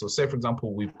diverse. So say, for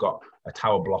example, we've got a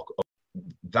tower block.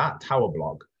 That tower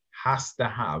block has to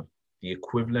have the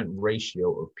equivalent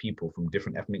ratio of people from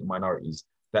different ethnic minorities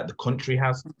that the country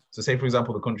has. So say, for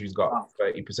example, the country's got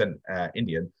 30%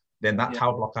 Indian, then that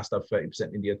tower block has to have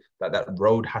 30% Indian, that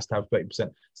road has to have 30%.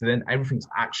 So then everything's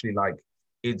actually like,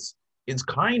 it's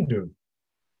kind of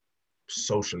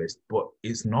socialist, but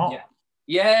it's not.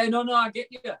 No, I get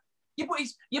you.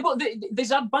 But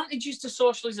there's advantages to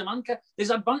socialism, Anka.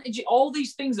 There's advantages, all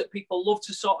these things that people love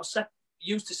to sort of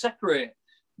use to separate.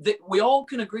 That we all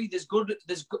can agree there's good.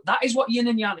 That is what yin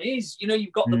and yang is. You know,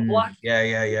 you've got the black,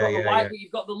 the white, but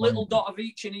you've got the little dot of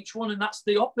each in each one, and that's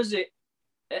the opposite.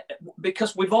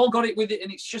 Because we've all got it with it,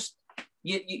 and it's just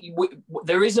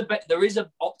there is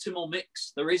a optimal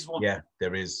mix. There is one. Yeah,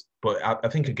 there is. But I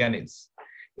think again, it's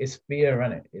fear,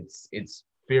 isn't it? It's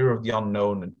fear of the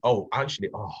unknown. And I've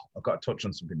got to touch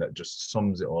on something that just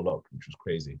sums it all up, which was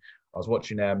crazy. I was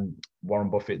watching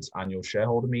Warren Buffett's annual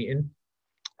shareholder meeting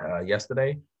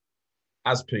yesterday.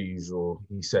 As per usual,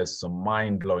 he says some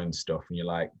mind-blowing stuff, and you're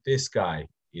like, this guy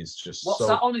is just What's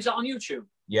that on? Is that on YouTube?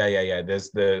 Yeah.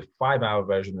 There's the 5-hour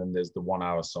version and there's the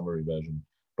 1-hour summary version.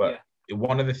 But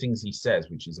one of the things he says,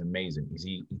 which is amazing, is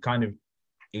he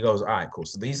goes, all right, cool.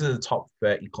 So these are the top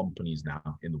 30 companies now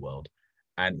in the world.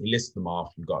 And he lists them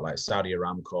off. You've got like Saudi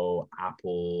Aramco,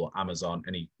 Apple, Amazon,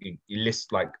 and he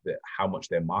lists like how much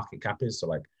their market cap is. So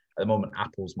like at the moment,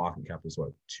 Apple's market cap is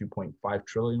what, 2.5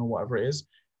 trillion or whatever it is.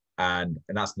 And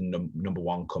that's the number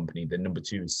one company. The number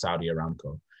two is Saudi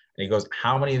Aramco. And he goes,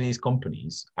 how many of these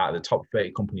companies, out of the top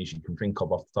 30 companies you can think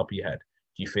of off the top of your head,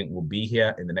 do you think will be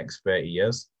here in the next 30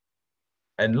 years?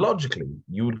 And logically,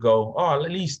 you would go, oh,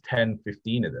 at least 10,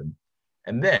 15 of them.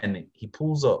 And then he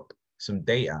pulls up some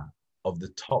data of the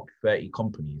top 30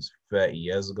 companies 30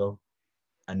 years ago.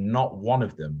 And not one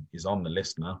of them is on the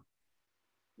list now.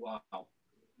 Wow.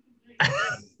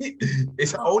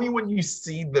 It's only when you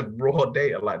see the raw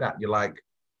data like that, you're like,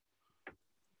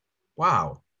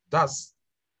 wow, that's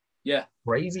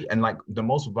crazy. And like the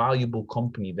most valuable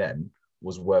company then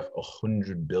was worth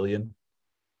 100 billion.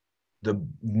 The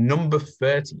number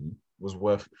 30 was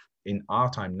worth, in our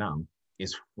time now,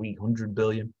 is 300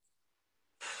 billion.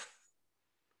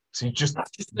 So you just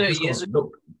 30 years ago.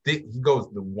 Look, he goes,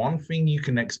 the one thing you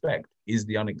can expect is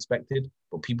the unexpected,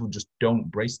 but people just don't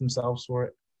brace themselves for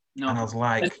it. No. And I was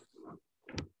like,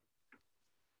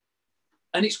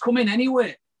 and it's coming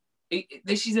anyway.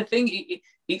 This is the thing.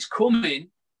 It's coming,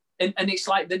 and it's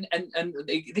like, and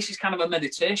this is kind of a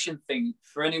meditation thing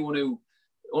for anyone who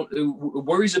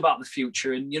worries about the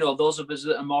future. And, you know, those of us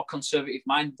that are more conservative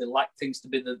minded, they like things to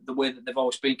be the way that they've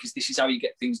always been, because this is how you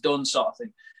get things done, sort of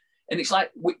thing. And it's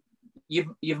like,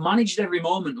 you've managed every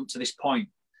moment up to this point.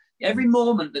 Every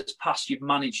moment that's passed, you've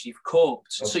managed, you've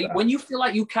coped. Okay. So when you feel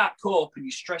like you can't cope and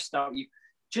you're stressed out, you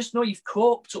just know you've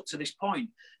coped up to this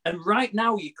point. And right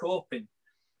now you're coping.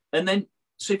 And then,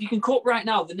 so if you can cope right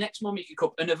now, the next moment you can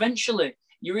cope. And eventually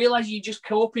you realize you're just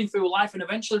coping through life, and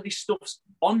eventually this stuff's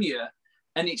on you.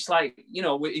 And it's like, you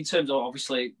know, in terms of,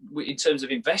 obviously, in terms of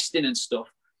investing and stuff,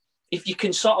 if you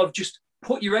can sort of just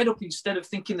put your head up instead of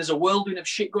thinking there's a whirlwind of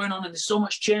shit going on and there's so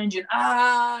much change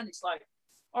and it's like,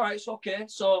 all right, it's okay.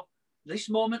 So this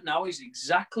moment now is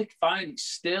exactly fine.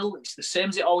 It's the same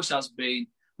as it always has been.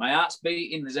 My heart's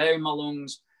beating, there's air in my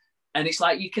lungs. And it's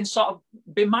like, you can sort of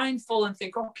be mindful and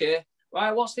think, okay,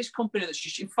 right, what's this company that's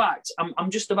just, in fact,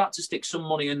 I'm just about to stick some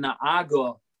money in that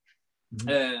Argo.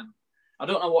 Mm-hmm. I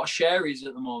don't know what a share is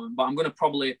at the moment, but I'm going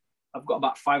to I've got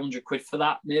about 500 quid for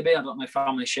that, maybe. I don't know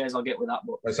how many shares I'll get with that.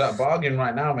 But it's at a bargain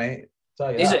right now, mate.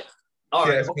 Tell you is that. It? All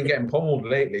right. It's been getting pummeled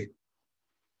lately.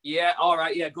 Yeah. All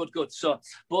right. Yeah. Good. So,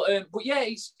 but yeah,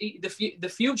 the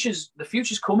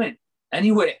future's coming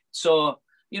anyway. So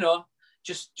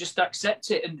just accept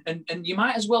it, and you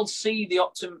might as well see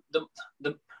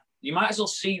you might as well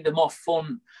see the more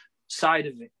fun side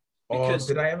of it. Because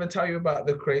did I ever tell you about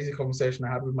the crazy conversation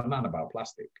I had with my nan about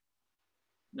plastic?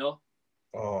 No.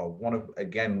 Oh, one of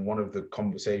the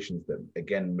conversations that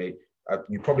again made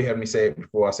you probably heard me say it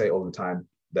before. I say it all the time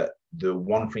that the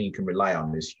one thing you can rely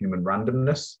on is human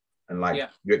randomness, and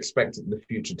you expect the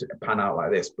future to pan out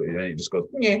like this, but then it just goes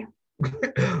yeah.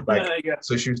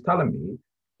 So she was telling me,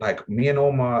 like, me and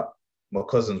all my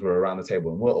cousins were around the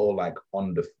table and we're all like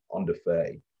under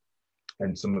 30,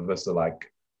 and some of us are like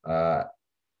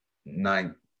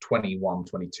 21,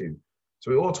 22. So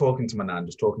we were all talking to my nan,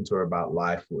 just talking to her about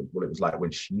life, what it was like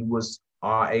when she was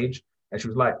our age. And she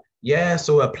was like, yeah,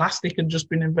 so plastic had just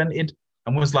been invented.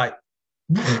 And was like,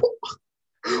 what?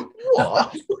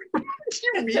 What do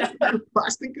you mean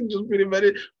plastic had just been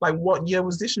invented? Like, what year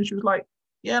was this? And she was like,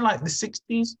 yeah, like the 60s.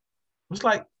 It was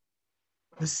like,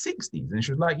 the 60s? And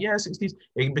she was like, yeah, 60s.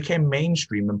 It became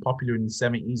mainstream and popular in the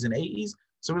 70s and 80s.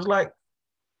 So it was like,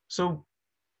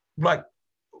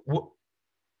 what?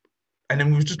 And then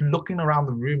we were just looking around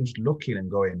the room, just looking and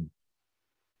going,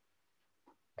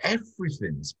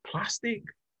 everything's plastic.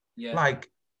 Yeah. Like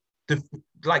the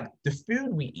food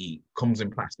we eat comes in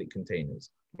plastic containers.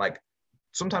 Like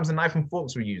sometimes the knife and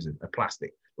forks we're using are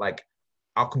plastic. Like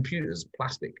our computers,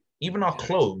 plastic. Even our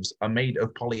clothes are made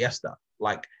of polyester.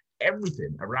 Like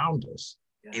everything around us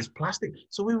is plastic.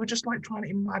 So we were just like trying to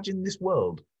imagine this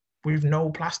world with no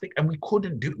plastic, and we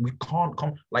can't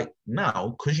like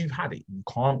now, because you've had it, you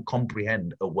can't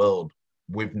comprehend a world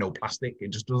with no plastic.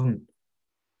 It just doesn't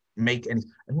make any.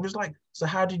 And we was like, so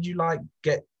how did you like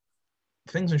get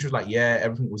things? And she was like, yeah,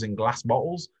 everything was in glass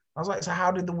bottles. I was like, so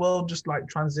how did the world just like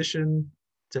transition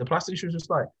to plastic? She was just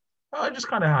like, oh, it just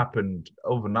kind of happened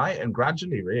overnight and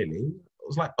gradually, really. It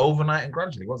was like overnight and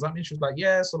gradually. What does that mean? She was like,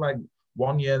 yeah, so like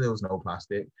 1 year there was no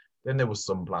plastic, then there was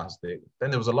some plastic, then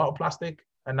there was a lot of plastic,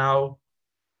 and now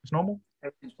it's normal.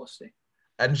 Everything's plastic.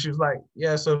 And she was like,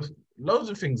 yeah, so loads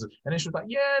of things. And then she was like,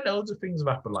 yeah, loads of things have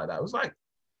happened like that. I was like,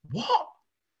 what?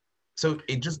 So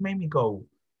it just made me go,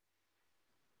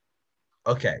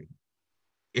 okay,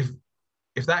 if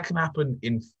that can happen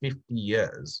in 50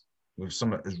 years with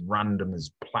something as random as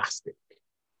plastic,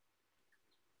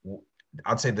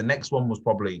 I'd say the next one was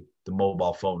probably the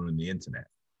mobile phone and the internet.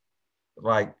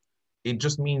 Like, it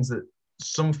just means that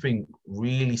something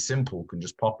really simple can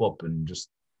just pop up and just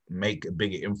make a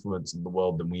bigger influence in the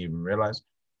world than we even realize.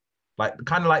 Like,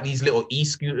 kind of like these little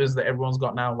e-scooters that everyone's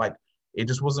got now. Like, it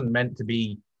just wasn't meant to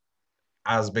be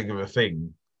as big of a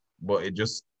thing, but it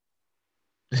just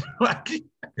like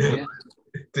they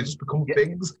just become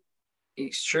things.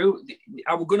 It's true.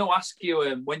 I was going to ask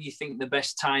you when you think the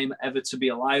best time ever to be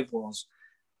alive was.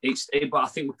 But I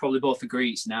think we probably both agree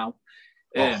it's now.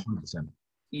 100%.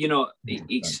 You know,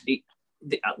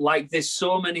 like there's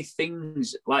so many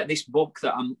things, like this book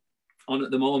that I'm on at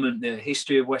the moment, The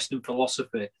History of Western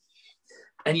Philosophy,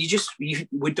 and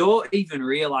we don't even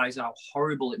realize how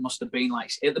horrible it must have been.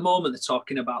 Like at the moment, they're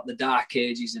talking about the Dark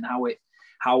Ages and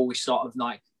how we sort of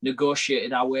like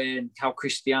negotiated our way, and how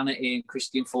Christianity and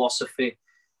Christian philosophy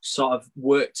sort of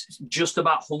worked, just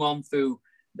about hung on through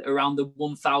around the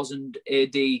 1000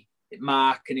 AD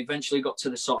mark, and eventually got to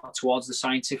the sort of towards the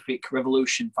scientific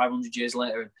revolution 500 years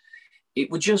later. It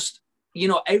was just,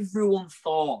 everyone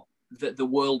thought that the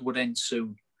world would end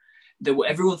soon.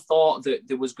 Everyone thought that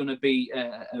there was going to be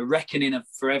a reckoning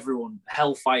for everyone,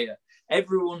 hellfire.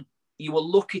 Everyone, you were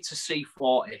lucky to see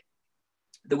 40.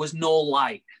 There was no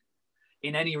light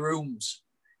in any rooms,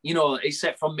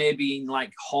 except from maybe in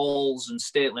like halls and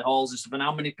stately halls and stuff. And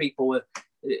how many people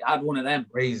had one of them?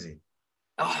 Crazy.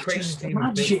 Oh, Crazy, just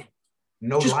imagine.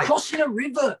 No just light. Crossing a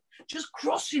river. Just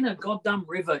crossing a goddamn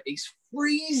river. It's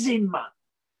freezing, man.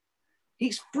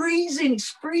 It's freezing. It's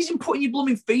freezing putting your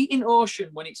blooming feet in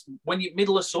ocean when you're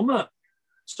middle of summer.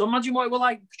 So imagine what it was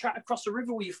like trying to cross a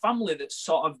river with your family that's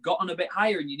sort of gotten a bit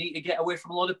higher, and you need to get away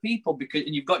from a lot of people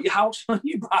and you've got your house on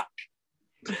your back.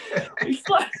 It's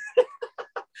like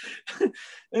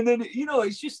And then, you know,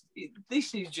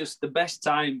 this is just the best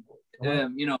time,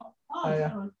 you know. Oh,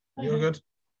 yeah. You're good.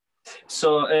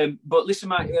 So, but listen,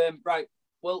 mate, right.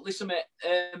 Well, listen, mate,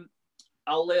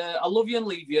 I'll love you and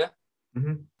leave you.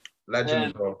 Mm-hmm.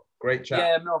 Legend, bro. Great chat.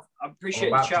 Yeah, no, I appreciate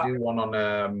I'm about the chat. to do one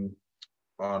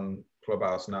on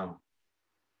Clubhouse now.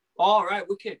 All right,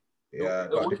 wicked. Yeah,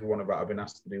 I've been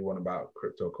asked to do one about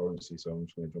cryptocurrency, so I'm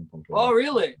just going to jump on. Oh,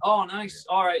 really? Oh, nice.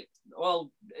 Yeah. All right.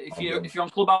 Well, if you're on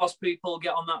Clubhouse, people,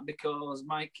 get on that because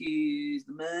Mikey's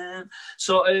the man.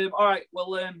 So, all right.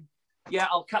 Well, yeah,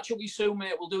 I'll catch up with you soon,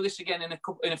 mate. We'll do this again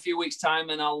in a few weeks' time,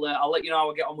 and I'll let you know how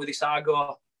I get on with this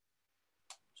Argo.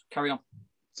 Carry on.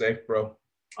 Safe, bro.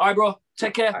 All right, bro.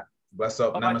 Take care. Right. Bless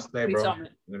up. Bye-bye. Namaste, bro. Time,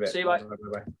 see you. Bye.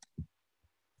 Bye.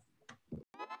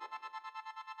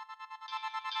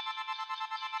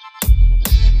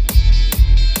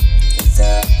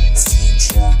 The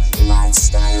Future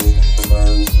Lifestyle